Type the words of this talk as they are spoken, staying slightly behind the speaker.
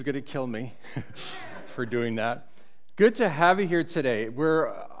Going to kill me for doing that. Good to have you here today.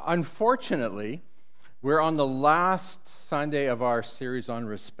 Unfortunately, we're on the last Sunday of our series on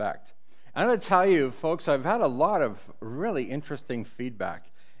respect. I'm going to tell you, folks, I've had a lot of really interesting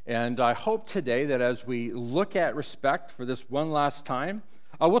feedback. And I hope today that as we look at respect for this one last time,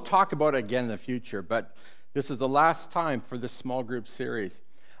 we'll talk about it again in the future, but this is the last time for this small group series.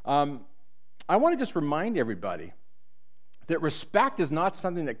 I want to just remind everybody that respect is not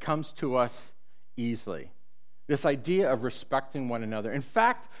something that comes to us easily. This idea of respecting one another. In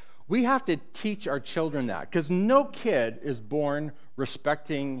fact, we have to teach our children that because no kid is born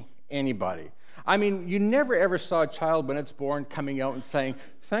respecting anybody. I mean, you never ever saw a child when it's born coming out and saying,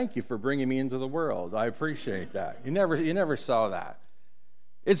 "Thank you for bringing me into the world. I appreciate that." You never saw that.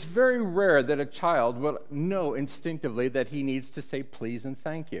 It's very rare that a child will know instinctively that he needs to say please and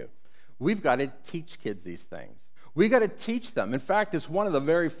thank you. We've got to teach kids these things. We got to teach them. In fact, it's one of the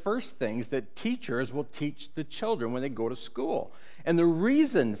very first things that teachers will teach the children when they go to school. And the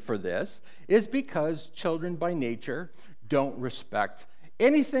reason for this is because children by nature don't respect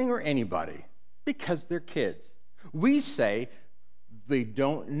anything or anybody because they're kids. We say they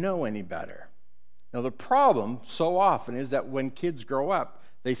don't know any better. Now, the problem so often is that when kids grow up,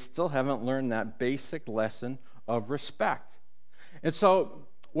 they still haven't learned that basic lesson of respect. And so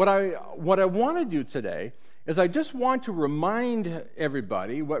what I want to do today is I just want to remind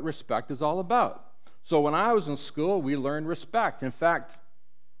everybody what respect is all about. So when I was in school, we learned respect. In fact,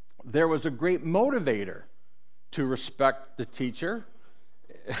 there was a great motivator to respect the teacher.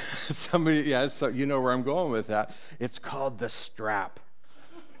 So you know where I'm going with that. It's called the strap.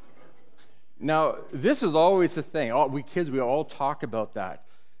 Now, this is always the thing. We kids, we all talk about that.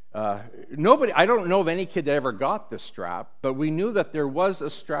 I don't know of any kid that ever got the strap, but we knew that there was a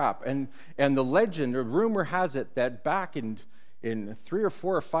strap, and the legend or rumor has it that back in 3 or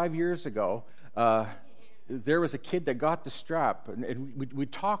 4 or 5 years ago, there was a kid that got the strap, and we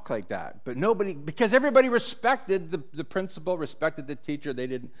talk like that, but nobody, because everybody respected the principal, respected the teacher. They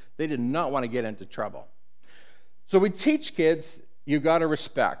did not want to get into trouble. So we teach kids you got to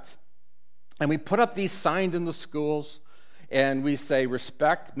respect, and we put up these signs in the schools. And we say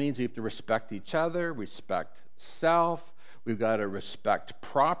respect means you have to respect each other, respect self. We've got to respect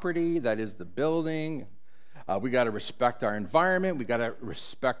property, that is the building. We got to respect our environment. We got to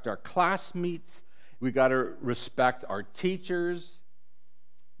respect our classmates. We got to respect our teachers.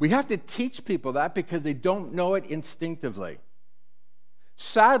 We have to teach people that because they don't know it instinctively.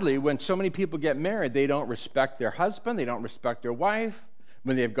 Sadly, when so many people get married, they don't respect their husband, they don't respect their wife.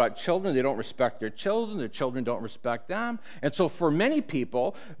 When they've got children, they don't respect their children don't respect them. And so for many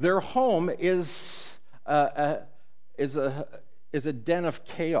people, their home is a den of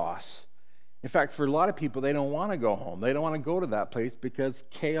chaos. In fact, for a lot of people, they don't want to go home. They don't want to go to that place because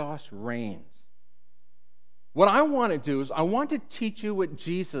chaos reigns. What I want to do is I want to teach you what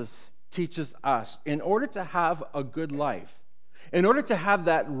Jesus teaches us in order to have a good life. In order to have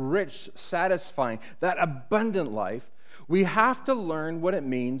that rich, satisfying, that abundant life, we have to learn what it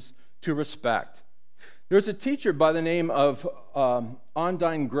means to respect. There's a teacher by the name of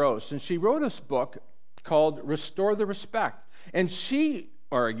Ondine Gross, and she wrote this book called Restore the Respect. And she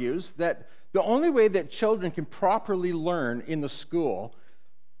argues that the only way that children can properly learn in the school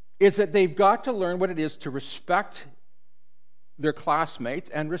is that they've got to learn what it is to respect their classmates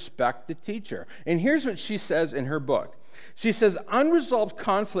and respect the teacher. And here's what she says in her book. She says, unresolved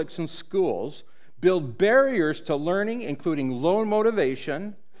conflicts in schools build barriers to learning, including low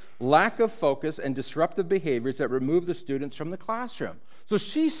motivation, lack of focus, and disruptive behaviors that remove the students from the classroom. So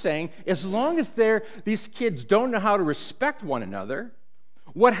she's saying, as long as these kids don't know how to respect one another,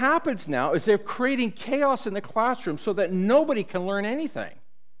 what happens now is they're creating chaos in the classroom so that nobody can learn anything.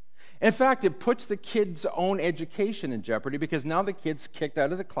 In fact, it puts the kids' own education in jeopardy because now the kid's kicked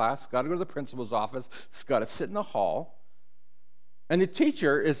out of the class, got to go to the principal's office, got to sit in the hall. And the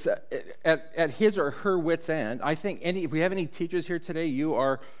teacher is at his or her wit's end. I think if we have any teachers here today, you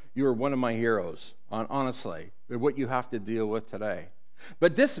are one of my heroes, honestly, with what you have to deal with today.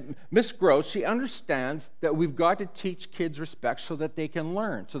 But this Miss Gross, she understands that we've got to teach kids respect so that they can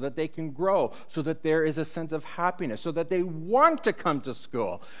learn, so that they can grow, so that there is a sense of happiness, so that they want to come to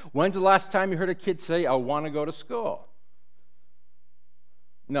school. When's the last time you heard a kid say, "I want to go to school"?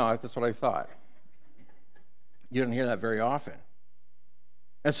 No, that's what I thought. You don't hear that very often.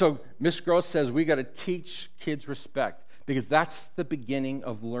 And so Miss Gross says we got to teach kids respect because that's the beginning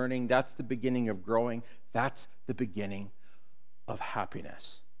of learning. That's the beginning of growing. That's the beginning of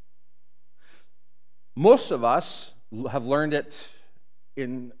happiness. Most of us have learned it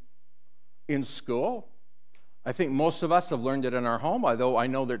in school. I think most of us have learned it in our home, although I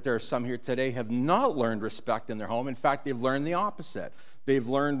know that there are some here today have not learned respect in their home. In fact, they've learned the opposite. They've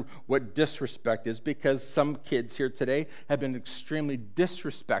learned what disrespect is because some kids here today have been extremely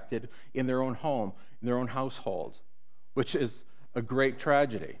disrespected in their own home, in their own household, which is a great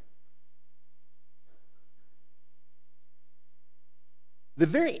tragedy. The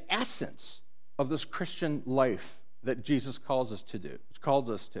very essence of this Christian life that Jesus calls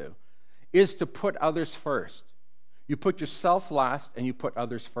us to, is to put others first. You put yourself last and you put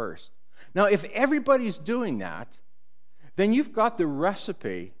others first. Now, if everybody's doing that, then you've got the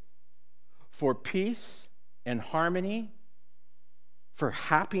recipe for peace and harmony, for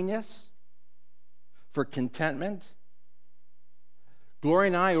happiness, for contentment. Gloria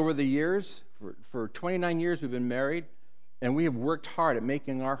and I, over the years, for 29 years we've been married, and we have worked hard at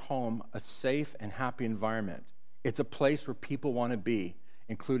making our home a safe and happy environment. It's a place where people want to be,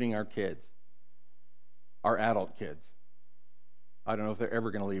 including our kids, our adult kids. I don't know if they're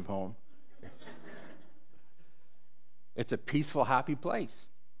ever going to leave home. It's a peaceful, happy place.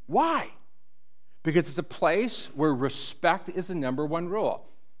 Why? Because it's a place where respect is the number one rule.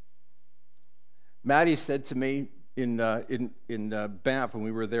 Maddie said to me in Banff when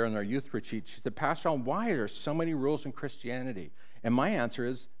we were there on our youth retreat, she said, Pastor John, why are there so many rules in Christianity? And my answer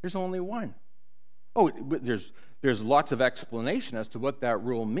is, there's only one. Oh, there's lots of explanation as to what that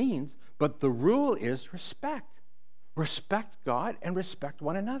rule means, but the rule is respect. Respect God and respect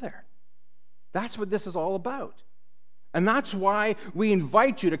one another. That's what this is all about. And that's why we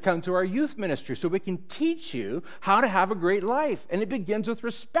invite you to come to our youth ministry, so we can teach you how to have a great life. And it begins with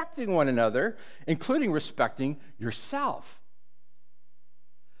respecting one another, including respecting yourself.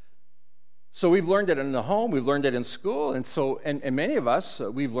 So we've learned it in the home, we've learned it in school, and many of us,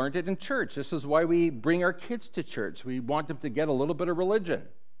 we've learned it in church. This is why we bring our kids to church. We want them to get a little bit of religion.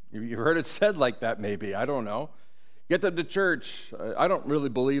 You've heard it said like that maybe, I don't know. Get them to church. I don't really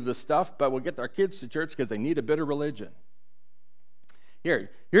believe this stuff, but we'll get our kids to church because they need a bit of religion.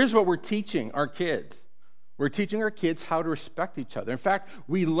 Here's what we're teaching our kids. We're teaching our kids how to respect each other. In fact,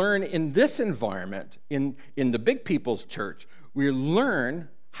 we learn in this environment, in the big people's church, we learn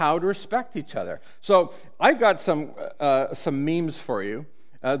how to respect each other. So I've got some memes for you.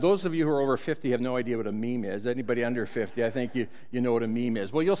 Those of you who are over 50 have no idea what a meme is. Anybody under 50, I think you know what a meme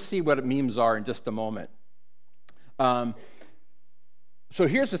is. Well, you'll see what memes are in just a moment. So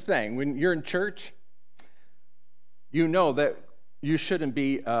here's the thing. When you're in church, you know that you shouldn't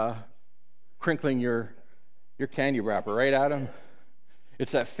be crinkling your candy wrapper, right, Adam?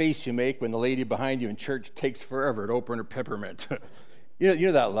 It's that face you make when the lady behind you in church takes forever to open her peppermint. you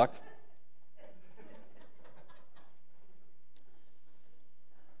know that look.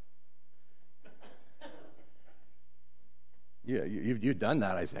 Yeah, you've done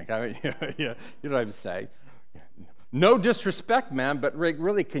that, I think. I mean, you know what I'm saying. No disrespect, man, but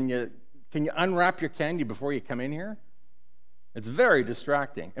really, can you unwrap your candy before you come in here? It's very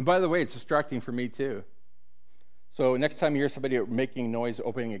distracting. And by the way, it's distracting for me too. So next time you hear somebody making noise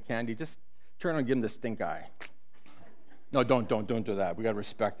opening a candy, just turn and give them the stink eye. No, don't do that. We got to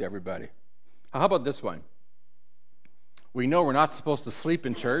respect everybody. How about this one? We know we're not supposed to sleep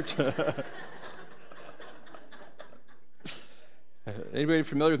in church. Anybody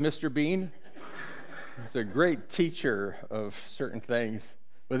familiar with Mr. Bean? He's a great teacher of certain things.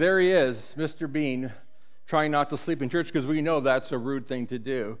 But there he is, Mr. Bean, trying not to sleep in church because we know that's a rude thing to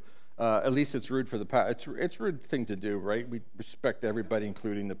do. At least it's rude for the pastor. It's a rude thing to do, right? We respect everybody,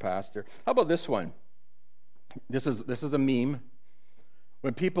 including the pastor. How about this one? This is a meme.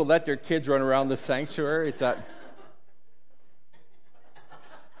 When people let their kids run around the sanctuary, it's that.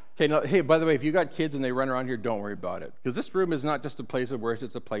 Okay, now, hey, by the way, if you got kids and they run around here, don't worry about it. Because this room is not just a place of worship,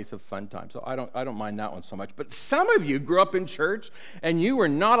 it's a place of fun time. So I don't mind that one so much. But some of you grew up in church and you were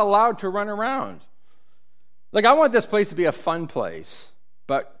not allowed to run around. Like, I want this place to be a fun place.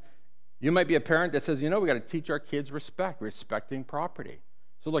 But you might be a parent that says, we got to teach our kids respecting property.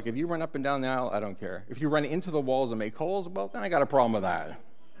 So look, if you run up and down the aisle, I don't care. If you run into the walls and make holes, well, then I got a problem with that.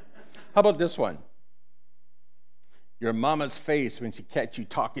 How about this one? Your mama's face when she catch you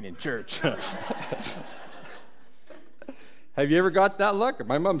talking in church. Have you ever got that look?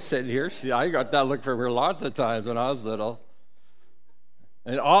 My mom's sitting here. I got that look from her lots of times when I was little.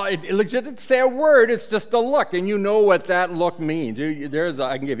 And it doesn't say a word. It's just a look, and you know what that look means.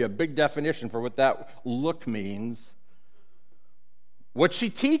 I can give you a big definition for what that look means. What's she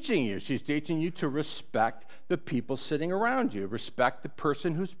teaching you? She's teaching you to respect the people sitting around you. Respect the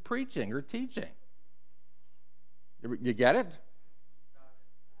person who's preaching or teaching. You get it?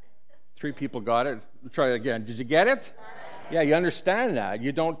 3 people got it. Try it again. Did you get it? Yeah, you understand that.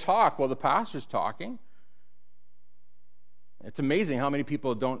 You don't talk while the pastor's talking. It's amazing how many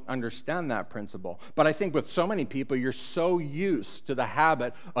people don't understand that principle. But I think with so many people, you're so used to the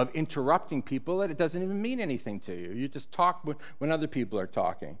habit of interrupting people that it doesn't even mean anything to you. You just talk when other people are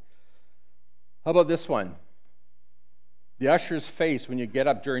talking. How about this one? The usher's face when you get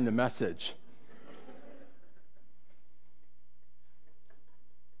up during the message.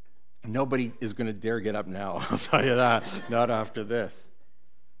 Nobody is going to dare get up now, I'll tell you that. Not after this.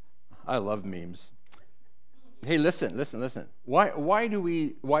 I love memes. Hey, listen. Why do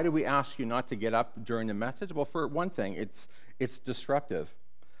we ask you not to get up during the message? Well, for one thing, it's disruptive.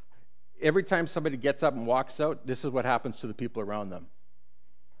 Every time somebody gets up and walks out, this is what happens to the people around them.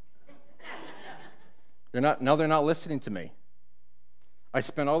 They're not listening to me. I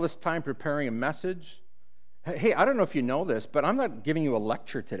spent all this time preparing a message. Hey, I don't know if you know this, but I'm not giving you a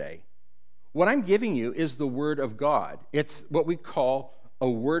lecture today. What I'm giving you is the Word of God. It's what we call a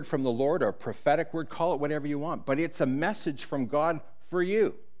word from the Lord or a prophetic word, call it whatever you want, but it's a message from God for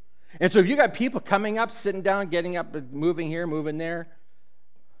you. And so if you got people coming up, sitting down, getting up, moving here, moving there,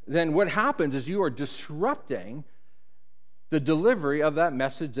 then what happens is you are disrupting the delivery of that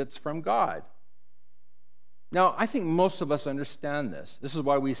message that's from God. Now, I think most of us understand this. This is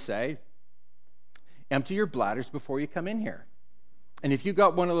why we say, empty your bladders before you come in here. And if you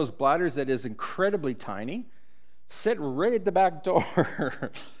got one of those bladders that is incredibly tiny, sit right at the back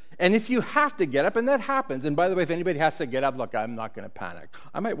door. And if you have to get up, and that happens, and by the way, if anybody has to get up, look, I'm not going to panic.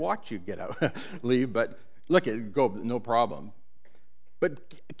 I might watch you get out, leave, but look, go, no problem.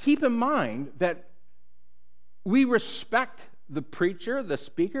 But keep in mind that we respect the preacher, the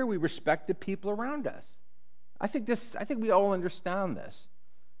speaker, we respect the people around us. I think we all understand this.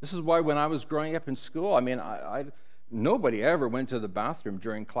 This is why when I was growing up in school, nobody ever went to the bathroom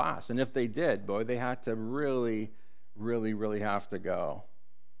during class. And if they did, boy, they had to really have to go.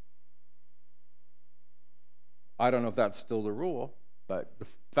 I don't know if that's still the rule, but the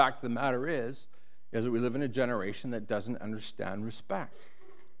fact of the matter is that we live in a generation that doesn't understand respect.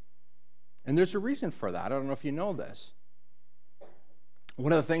 And there's a reason for that. I don't know if you know this.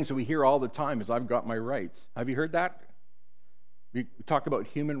 One of the things that we hear all the time is, I've got my rights. Have you heard that? We talk about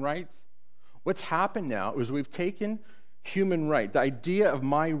human rights. What's happened now is we've taken human right, the idea of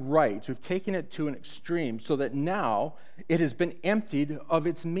my rights, we've taken it to an extreme so that now it has been emptied of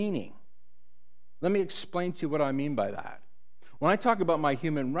its meaning. Let me explain to you what I mean by that. When I talk about my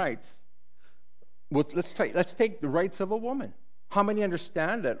human rights, let's take the rights of a woman. How many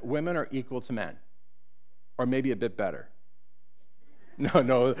understand that women are equal to men? Or maybe a bit better?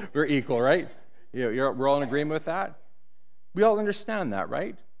 No, we're equal, right? We're all in agreement with that? We all understand that,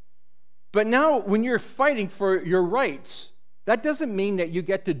 right? But now, when you're fighting for your rights, that doesn't mean that you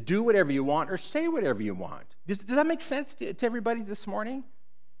get to do whatever you want or say whatever you want. Does that make sense to everybody this morning?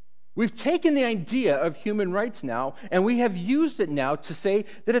 We've taken the idea of human rights now, and we have used it now to say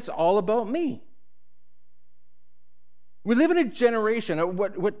that it's all about me. We live in a generation,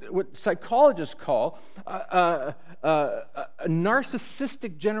 what psychologists call a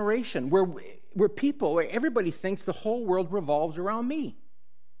narcissistic generation, where everybody thinks the whole world revolves around me.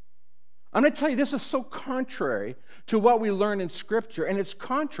 I'm going to tell you, this is so contrary to what we learn in Scripture, and it's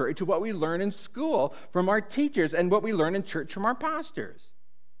contrary to what we learn in school from our teachers and what we learn in church from our pastors.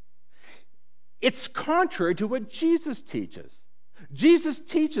 It's contrary to what Jesus teaches. Jesus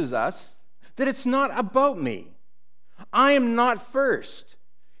teaches us that it's not about me. I am not first.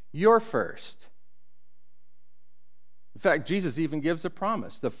 You're first. In fact, Jesus even gives a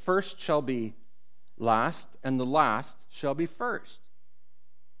promise. The first shall be last, and the last shall be first.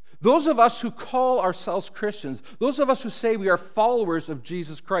 Those of us who call ourselves Christians, those of us who say we are followers of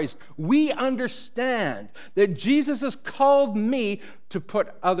Jesus Christ, we understand that Jesus has called me to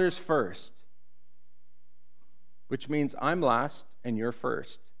put others first, which means I'm last and you're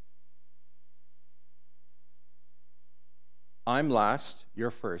first. I'm last,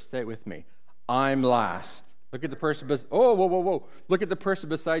 you're first. Say it with me. I'm last. Look at the person whoa. Look at the person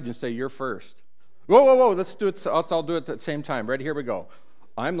beside you and say, you're first. Whoa. Let's do it. I'll do it at the same time. Ready? Here we go.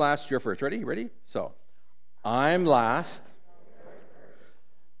 I'm last, you're first. Ready? So, I'm last.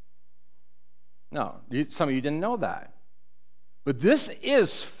 No, some of you didn't know that. But this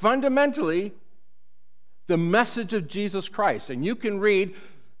is fundamentally the message of Jesus Christ. And you can read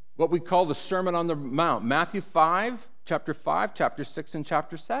what we call the Sermon on the Mount, Matthew 5, chapter 5, chapter 6, and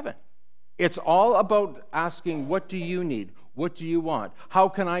chapter 7. It's all about asking, what do you need? What do you want? How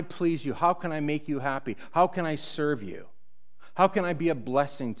can I please you? How can I make you happy? How can I serve you? How can I be a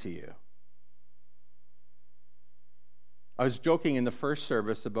blessing to you? I was joking in the first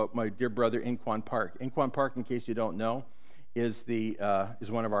service about my dear brother, Inquan Park. Inquan Park, in case you don't know, is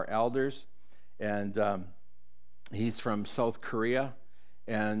one of our elders. And He's from South Korea,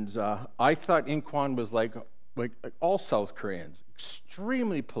 and I thought Inkwon was like all South Koreans,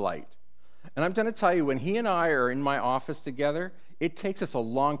 extremely polite. And I'm going to tell you, when he and I are in my office together, it takes us a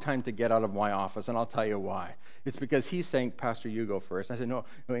long time to get out of my office, and I'll tell you why. It's because he's saying, Pastor, you go first. I said, no,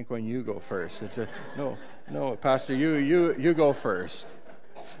 Inkwon, you go first. It's no, Pastor, you go first.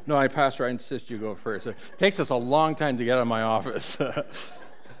 No, Pastor, I insist you go first. It takes us a long time to get out of my office.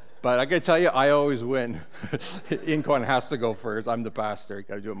 But I got to tell you, I always win. Inkwon has to go first. I'm the pastor.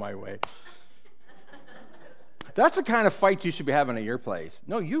 Got to do it my way. That's the kind of fight you should be having at your place.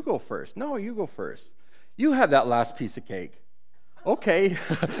 No, you go first. No, you go first. You have that last piece of cake. Okay.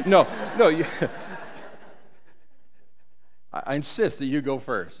 No. I insist that you go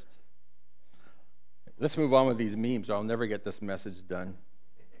first. Let's move on with these memes, or I'll never get this message done.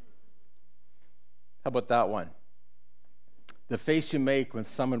 How about that one? The face you make when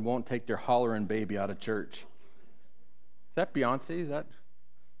someone won't take their hollering baby out of church. Is that Beyonce? Is that?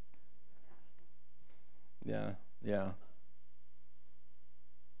 Yeah.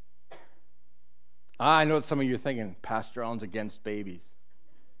 I know what some of you are thinking. Pastor Allen's against babies.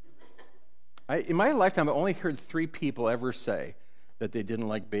 In my lifetime, I've only heard 3 people ever say that they didn't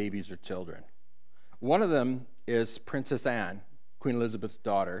like babies or children. One of them is Princess Anne, Queen Elizabeth's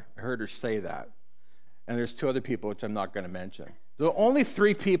daughter. I heard her say that. And there's 2 other people, which I'm not going to mention. The only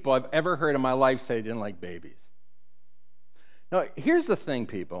 3 people I've ever heard in my life say they didn't like babies. Now, here's the thing,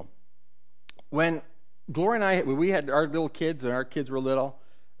 people. When Gloria and I, when we had our little kids, and our kids were little,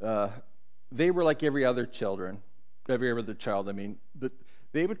 they were like every other child. I mean,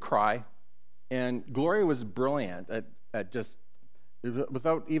 they would cry, and Gloria was brilliant at just,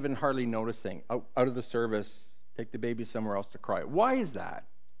 without even hardly noticing, out of the service, take the baby somewhere else to cry. Why is that?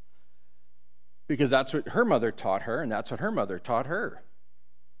 Because that's what her mother taught her, and that's what her mother taught her.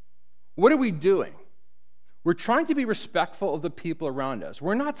 What are we doing? We're trying to be respectful of the people around us.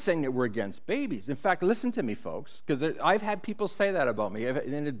 We're not saying that we're against babies. In fact, listen to me, folks, because I've had people say that about me,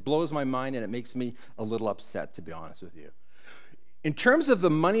 and it blows my mind, and it makes me a little upset, to be honest with you. In terms of the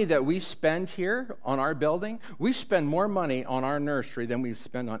money that we spend here on our building, we spend more money on our nursery than we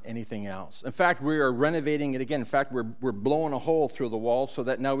spend on anything else. In fact, we are renovating it again. In fact, we're blowing a hole through the wall so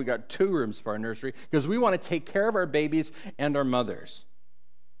that now we got 2 rooms for our nursery, because we want to take care of our babies and our mothers.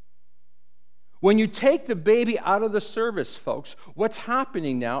 When you take the baby out of the service, folks, what's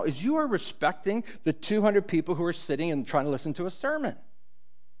happening now is you are respecting the 200 people who are sitting and trying to listen to a sermon.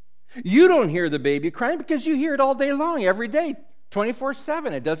 You don't hear the baby crying because you hear it all day long, every day,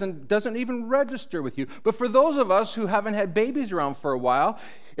 24/7. It doesn't even register with you. But for those of us who haven't had babies around for a while,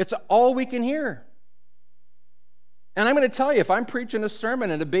 it's all we can hear. And I'm going to tell you, if I'm preaching a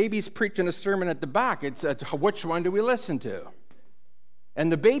sermon and a baby's preaching a sermon at the back, it's which one do we listen to? And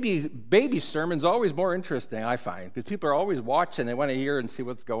the baby sermon's always more interesting, I find, because people are always watching. They want to hear and see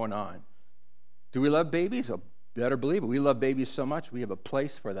what's going on. Do we love babies? Oh, better believe it. We love babies so much, we have a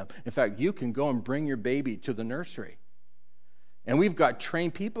place for them. In fact, you can go and bring your baby to the nursery. And we've got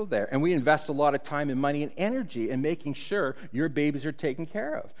trained people there, and we invest a lot of time and money and energy in making sure your babies are taken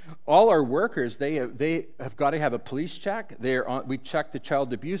care of. All our workers, they have got to have a police check. We check the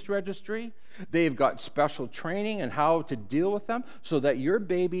child abuse registry. They've got special training on how to deal with them so that your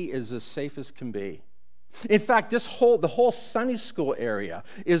baby is as safe as can be. In fact, the whole Sunday school area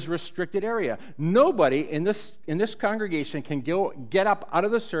is restricted area. Nobody in this congregation can get up out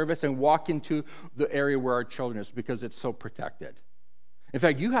of the service and walk into the area where our children is because it's so protected. In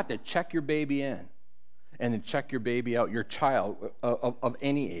fact, you have to check your baby in and then check your baby out, your child of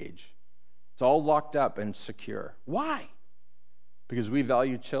any age. It's all locked up and secure. Why? Because we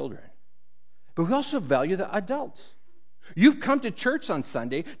value children. But we also value the adults. You've come to church on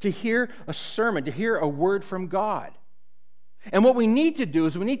Sunday to hear a sermon, to hear a word from God. And what we need to do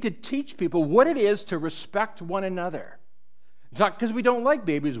is we need to teach people what it is to respect one another. It's not because we don't like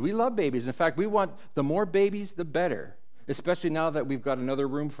babies. We love babies. In fact, we want the more babies, the better, especially now that we've got another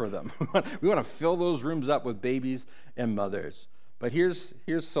room for them. We want to fill those rooms up with babies and mothers. But here's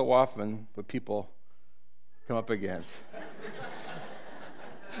so often what people come up against.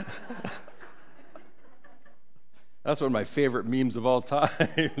 That's one of my favorite memes of all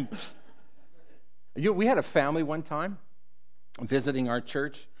time. We had a family one time visiting our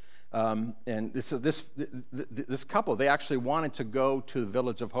church, and this couple, they actually wanted to go to the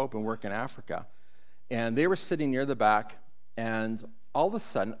Village of Hope and work in Africa. And they were sitting near the back, and all of a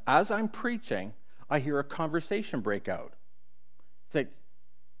sudden, as I'm preaching, I hear a conversation break out. It's like,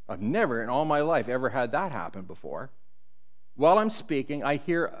 I've never in all my life ever had that happen before. While I'm speaking, I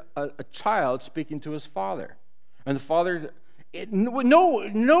hear a child speaking to his father. And the father,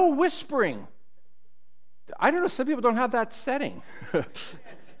 no whispering. I don't know, some people don't have that setting.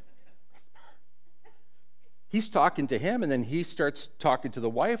 He's talking to him, and then he starts talking to the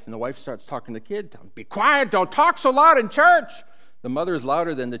wife, and the wife starts talking to the kid. Be quiet, don't talk so loud in church. The mother is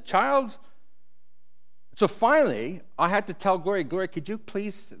louder than the child. So finally, I had to tell Gloria, could you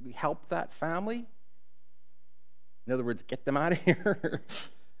please help that family? In other words, get them out of here.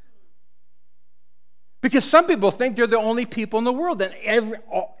 Because some people think they're the only people in the world, that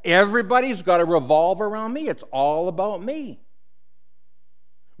everybody's got to revolve around me. It's all about me.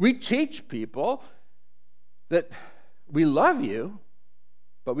 We teach people that we love you,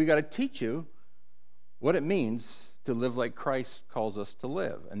 but we got to teach you what it means to live like Christ calls us to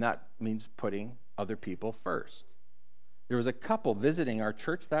live, and that means putting other people first. There was a couple visiting our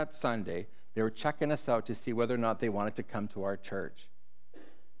church that Sunday. They were checking us out to see whether or not they wanted to come to our church.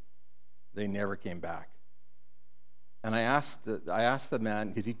 They never came back. And I asked the man,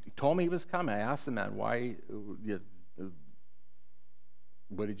 because he told me he was coming. I asked the man, what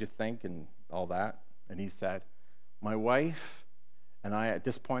did you think and all that? And he said, my wife and I, at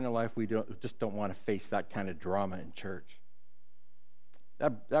this point in life, we just don't want to face that kind of drama in church.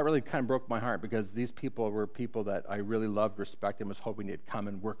 That really kind of broke my heart, because these people were people that I really loved, respected, and was hoping they'd come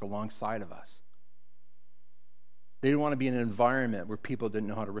and work alongside of us. They didn't want to be in an environment where people didn't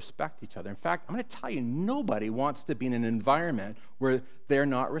know how to respect each other. In fact, I'm going to tell you, nobody wants to be in an environment where they're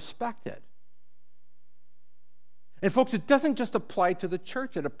not respected. And folks, it doesn't just apply to the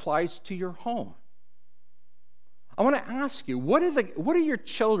church, it applies to your home. I want to ask you, what do your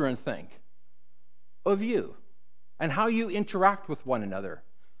children think of you and how you interact with one another,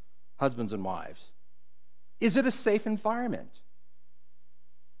 husbands and wives? Is it a safe environment?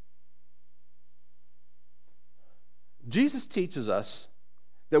 Jesus teaches us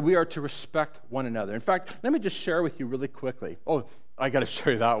that we are to respect one another. In fact, let me just share with you really quickly. Oh, I got to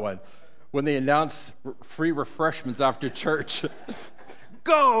show you that one. When they announce free refreshments after church.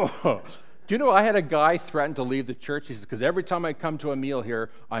 Go! Do you know I had a guy threaten to leave the church? He says, because every time I come to a meal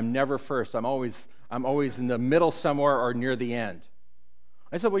here, I'm never first. I'm always in the middle somewhere or near the end.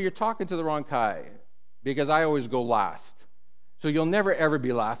 I said, well, you're talking to the wrong guy, because I always go last. So you'll never, ever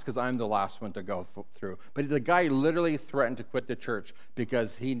be last, because I'm the last one to go through. But the guy literally threatened to quit the church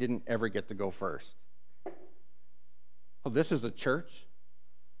because he didn't ever get to go first. Well, this is a church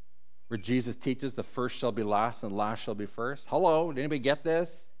where Jesus teaches the first shall be last and last shall be first. Hello, did anybody get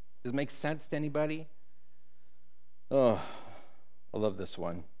this? Does it make sense to anybody? Oh, I love this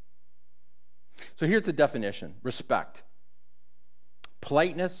one. So here's the definition. Respect.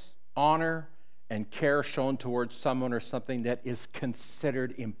 Politeness, honor, and care shown towards someone or something that is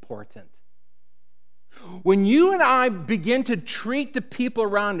considered important. When you and I begin to treat the people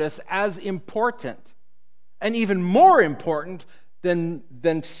around us as important, and even more important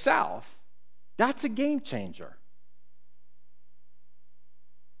than self, that's a game changer.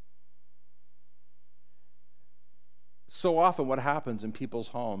 So often what happens in people's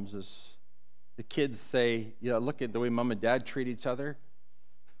homes is the kids say, look at the way mom and dad treat each other.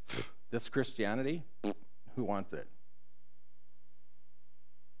 This Christianity, who wants it?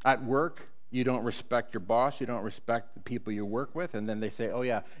 At work, you don't respect your boss, you don't respect the people you work with, and then they say, oh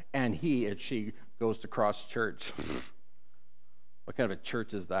yeah, and he and she goes to cross church. What kind of a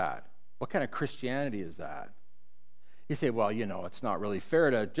church is that? What kind of Christianity is that? You say, well, it's not really fair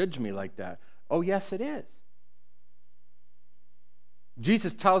to judge me like that. Oh yes, it is.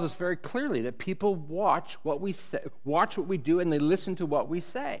 Jesus tells us very clearly that people watch what we say, watch what we do, and they listen to what we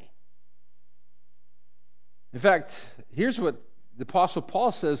say. In fact, here's what the Apostle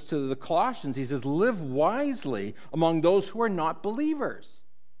Paul says to the Colossians. He says, live wisely among those who are not believers,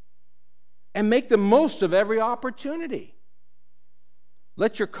 and make the most of every opportunity.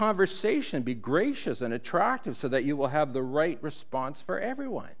 Let your conversation be gracious and attractive so that you will have the right response for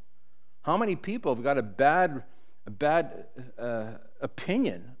everyone. How many people have got a bad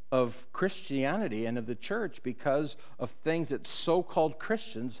opinion of Christianity and of the church because of things that so-called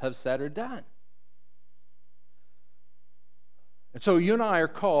Christians have said or done? And so you and I are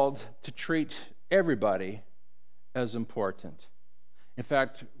called to treat everybody as important. In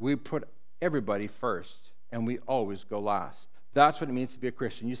fact, we put everybody first, and we always go last. That's what it means to be a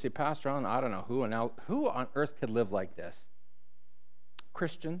Christian. You say, Pastor Allen, I don't know who on earth could live like this?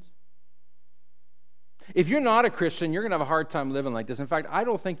 Christians. If you're not a Christian, you're going to have a hard time living like this. In fact, I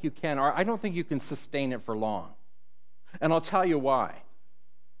don't think you can, or I don't think you can sustain it for long. And I'll tell you why.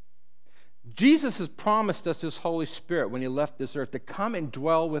 Jesus has promised us his Holy Spirit when he left this earth to come and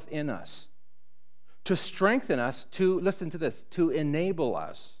dwell within us, to strengthen us, to, listen to this, to enable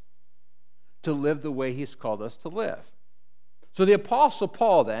us to live the way he's called us to live. So the Apostle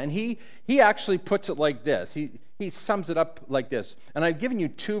Paul then, he actually puts it like this. He sums it up like this. And I've given you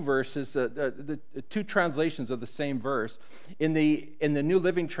two verses, the two translations of the same verse. In the New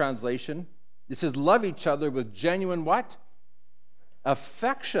Living Translation, it says, love each other with genuine what?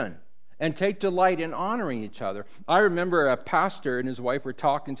 Affection. And take delight in honoring each other. I remember a pastor and his wife were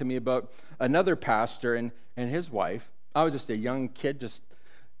talking to me about another pastor and his wife. I was just a young kid, just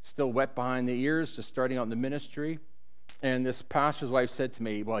still wet behind the ears, just starting out in the ministry. And this pastor's wife said to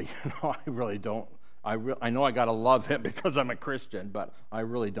me, well, I really don't. I know I got to love him because I'm a Christian, but I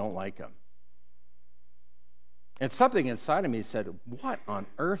really don't like him. And something inside of me said, what on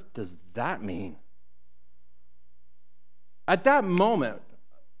earth does that mean? At that moment,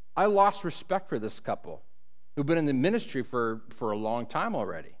 I lost respect for this couple who've been in the ministry for a long time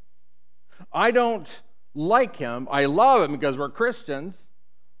already. I don't like him. I love him because we're Christians.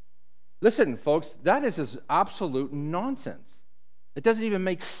 Listen, folks, that is just absolute nonsense. It doesn't even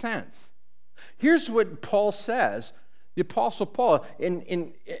make sense. Here's what Paul says, the Apostle Paul,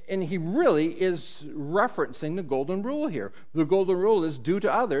 and he really is referencing the golden rule here. The golden rule is do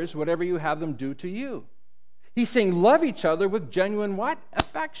to others whatever you have them do to you. He's saying love each other with genuine what?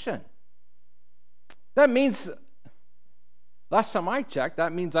 Affection. That means, last time I checked,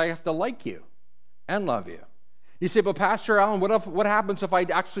 that means I have to like you and love you. You say, but Pastor Allen, what happens if I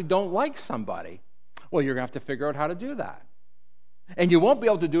actually don't like somebody? Well, you're going to have to figure out how to do that. And you won't be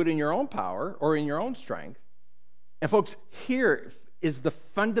able to do it in your own power or in your own strength. And folks, here is the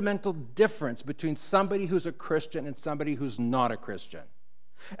fundamental difference between somebody who's a Christian and somebody who's not a Christian.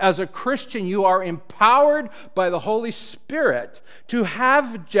 As a Christian, you are empowered by the Holy Spirit to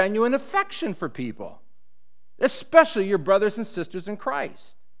have genuine affection for people, especially your brothers and sisters in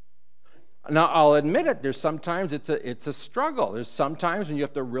Christ. Now, I'll admit it, there's sometimes it's a struggle. There's sometimes when you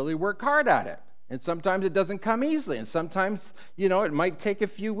have to really work hard at it. And sometimes it doesn't come easily. And sometimes, it might take a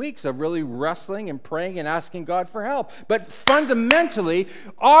few weeks of really wrestling and praying and asking God for help. But fundamentally,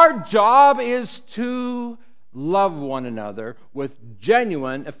 our job is to love one another with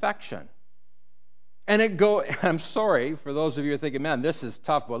genuine affection. And I'm sorry for those of you who are thinking, man, this is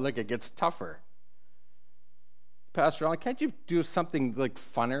tough. Well, look, it gets tougher. Pastor Allen, can't you do something like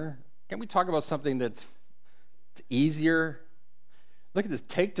funner? Can't we talk about something that's easier? Look at this.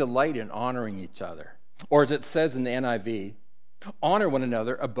 Take delight in honoring each other. Or as it says in the NIV, honor one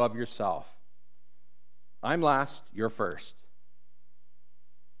another above yourself. I'm last, you're first.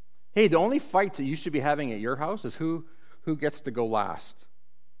 Hey, the only fights that you should be having at your house is who gets to go last.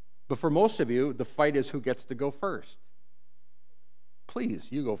 But for most of you, the fight is who gets to go first. Please,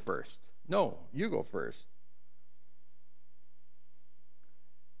 you go first. No, you go first.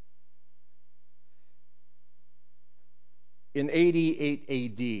 In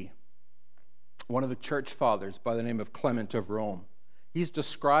 88 AD, one of the church fathers by the name of Clement of Rome, he's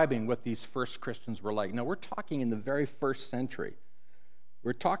describing what these first Christians were like. Now, we're talking in the very first century.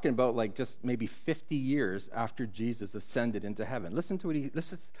 We're talking about like just maybe 50 years after Jesus ascended into heaven. Listen to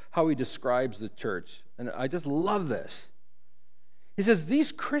this is how he describes the church. And I just love this. He says,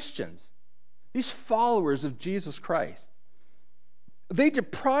 these Christians, these followers of Jesus Christ, they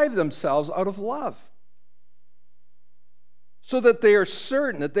deprive themselves out of love, so that they are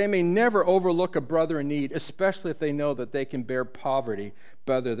certain that they may never overlook a brother in need, especially if they know that they can bear poverty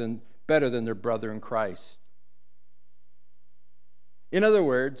better than their brother in Christ. In other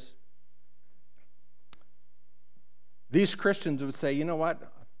words, these Christians would say, you know what?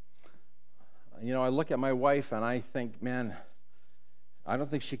 I look at my wife and I think, man, I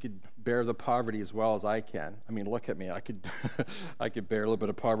don't think she could bear the poverty as well as I can. I mean, look at me. I could bear a little bit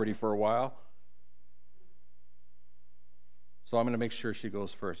of poverty for a while. So I'm going to make sure she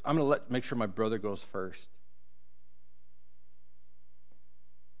goes first. I'm going to make sure my brother goes first.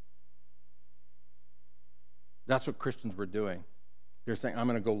 That's what Christians were doing. They're saying, I'm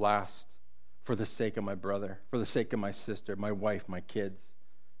going to go last for the sake of my brother, for the sake of my sister, my wife, my kids.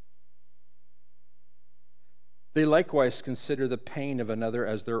 They likewise consider the pain of another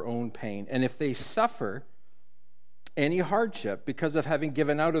as their own pain. And if they suffer any hardship because of having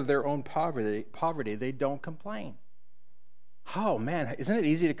given out of their own poverty, they don't complain. Oh, man, isn't it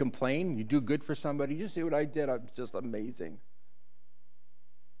easy to complain? You do good for somebody. You see what I did? I'm just amazing.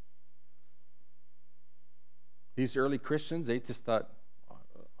 These early Christians, they just thought,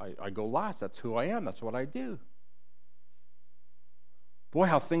 I go last. That's who I am. That's what I do. Boy,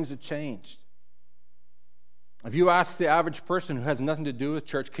 how things have changed. If you ask the average person who has nothing to do with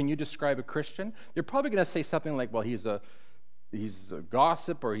church, can you describe a Christian? They're probably going to say something like, well, he's a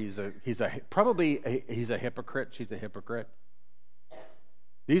gossip, or he's a hypocrite. She's a hypocrite.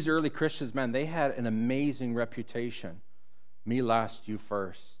 These early Christians, man, they had an amazing reputation Me last, you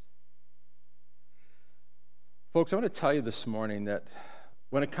first. Folks, I want to tell you this morning that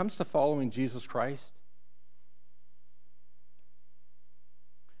when it comes to following Jesus Christ,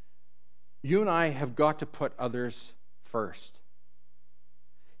 you and I have got to put others first.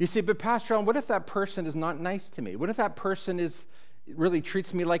 You say, but Pastor Alan, what if that person is not nice to me? What if that person really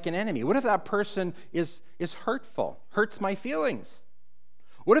treats me like an enemy? What if that person is hurtful, hurts my feelings?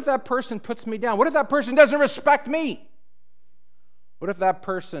 What if that person puts me down? What if that person doesn't respect me? What if that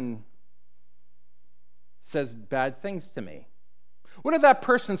person says bad things to me? What if that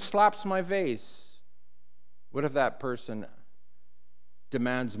person slaps my face? What if that person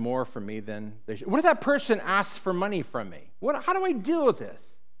demands more from me than they should? What if that person asks for money from me? How do I deal with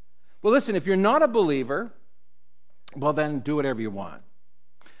this? Well, listen, if you're not a believer, well, then do whatever you want.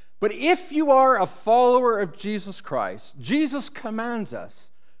 But if you are a follower of Jesus Christ, Jesus commands us,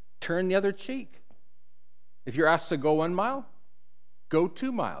 turn the other cheek. If you're asked to go 1 mile, go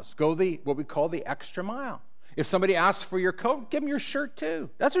 2 miles. Go what we call the extra mile. If somebody asks for your coat, give them your shirt too.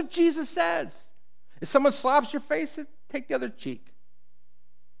 That's what Jesus says. If someone slaps your face, take the other cheek.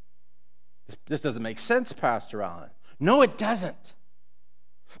 This doesn't make sense, Pastor Alan. No, it doesn't.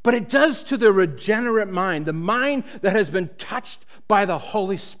 But it does to the regenerate mind, the mind that has been touched by the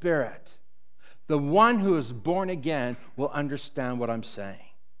Holy Spirit. The one who is born again will understand what I'm saying.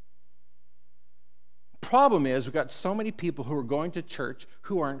 Problem is, we've got so many people who are going to church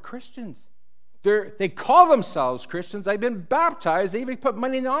who aren't Christians. They call themselves Christians. They've been baptized. They even put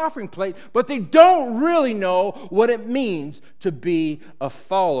money in the offering plate, but they don't really know what it means to be a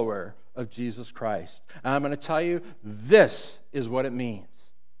follower of Jesus Christ. And I'm going to tell you, this is what it means.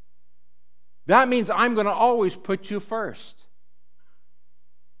 That means I'm going to always put you first.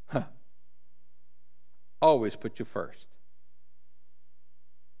 Always put you first.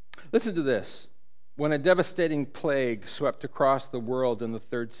 Listen to this. When a devastating plague swept across the world in the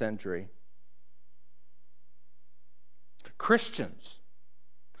 3rd century, Christians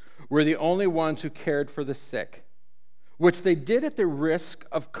were the only ones who cared for the sick, which they did at the risk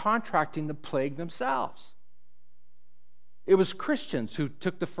of contracting the plague themselves. It was Christians who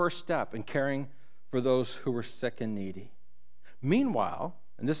took the first step in caring for those who were sick and needy. Meanwhile,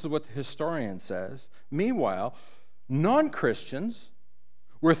 and this is what the historian says, meanwhile, non-Christians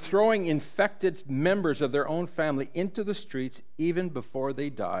were throwing infected members of their own family into the streets even before they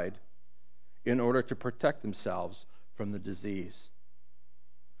died in order to protect themselves from the disease.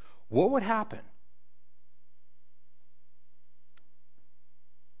 What would happen?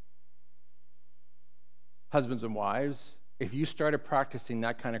 Husbands and wives, if you started practicing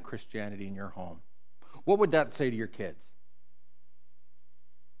that kind of Christianity in your home, what would that say to your kids?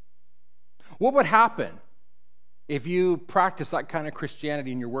 What would happen if you practice that kind of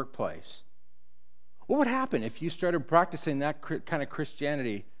Christianity in your workplace? What would happen if you started practicing that kind of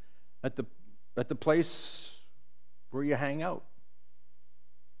Christianity at the place where you hang out?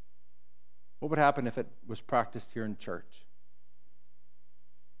 What would happen if it was practiced here in church?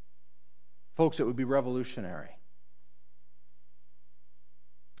 Folks, it would be revolutionary.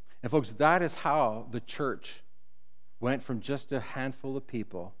 And folks, that is how the church went from just a handful of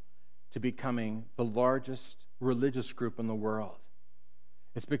people to becoming the largest religious group in the world.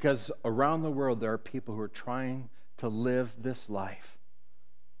 It's because around the world there are people who are trying to live this life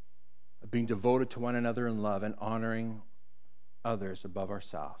of being devoted to one another in love and honoring others above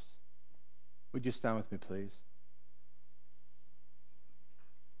ourselves. Would you stand with me, please?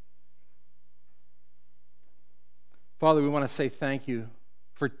 Father, we want to say thank you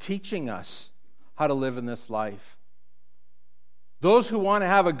for teaching us how to live in this life. Those who want to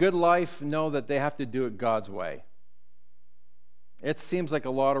have a good life know that they have to do it God's way. It seems like a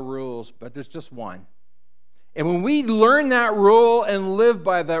lot of rules, but there's just one. And when we learn that rule and live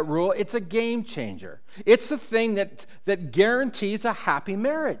by that rule, it's a game changer. It's the thing that guarantees a happy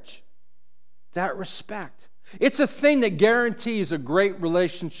marriage. That respect. It's a thing that guarantees a great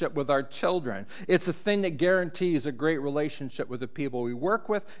relationship with our children. It's a thing that guarantees a great relationship with the people we work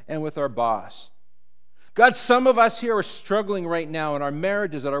with and with our boss. God, some of us here are struggling right now in our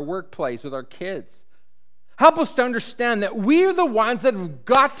marriages, at our workplace, with our kids. Help us to understand that we're the ones that have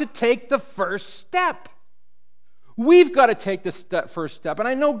got to take the first step. We've got to take the first step. And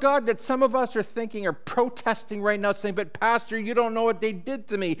I know, God, that some of us are thinking or protesting right now, saying, but Pastor, you don't know what they did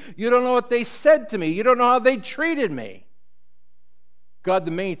to me. You don't know what they said to me. You don't know how they treated me. God,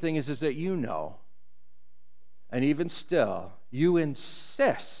 the main thing is that you know. And even still, you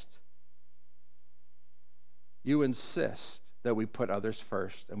insist that we put others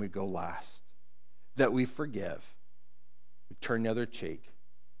first and we go last. That we forgive. We turn the other cheek.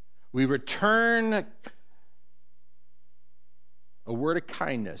 We return a word of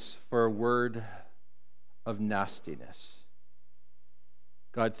kindness for a word of nastiness.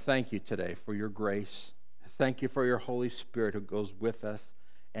 God, thank you today for your grace. Thank you for your Holy Spirit who goes with us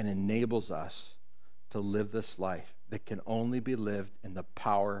and enables us to live this life that can only be lived in the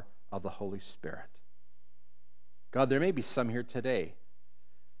power of the Holy Spirit. God, there may be some here today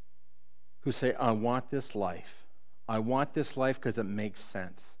who say, I want this life. I want this life because it makes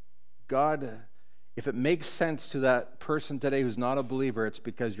sense. God, if it makes sense to that person today who's not a believer, it's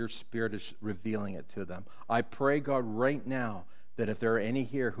because your Spirit is revealing it to them. I pray, God, right now, that if there are any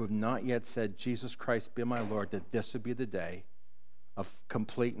here who have not yet said, Jesus Christ be my Lord, that this would be the day of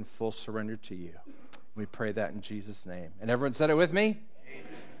complete and full surrender to you. We pray that in Jesus' name. And everyone said it with me? Amen.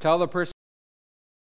 Tell the person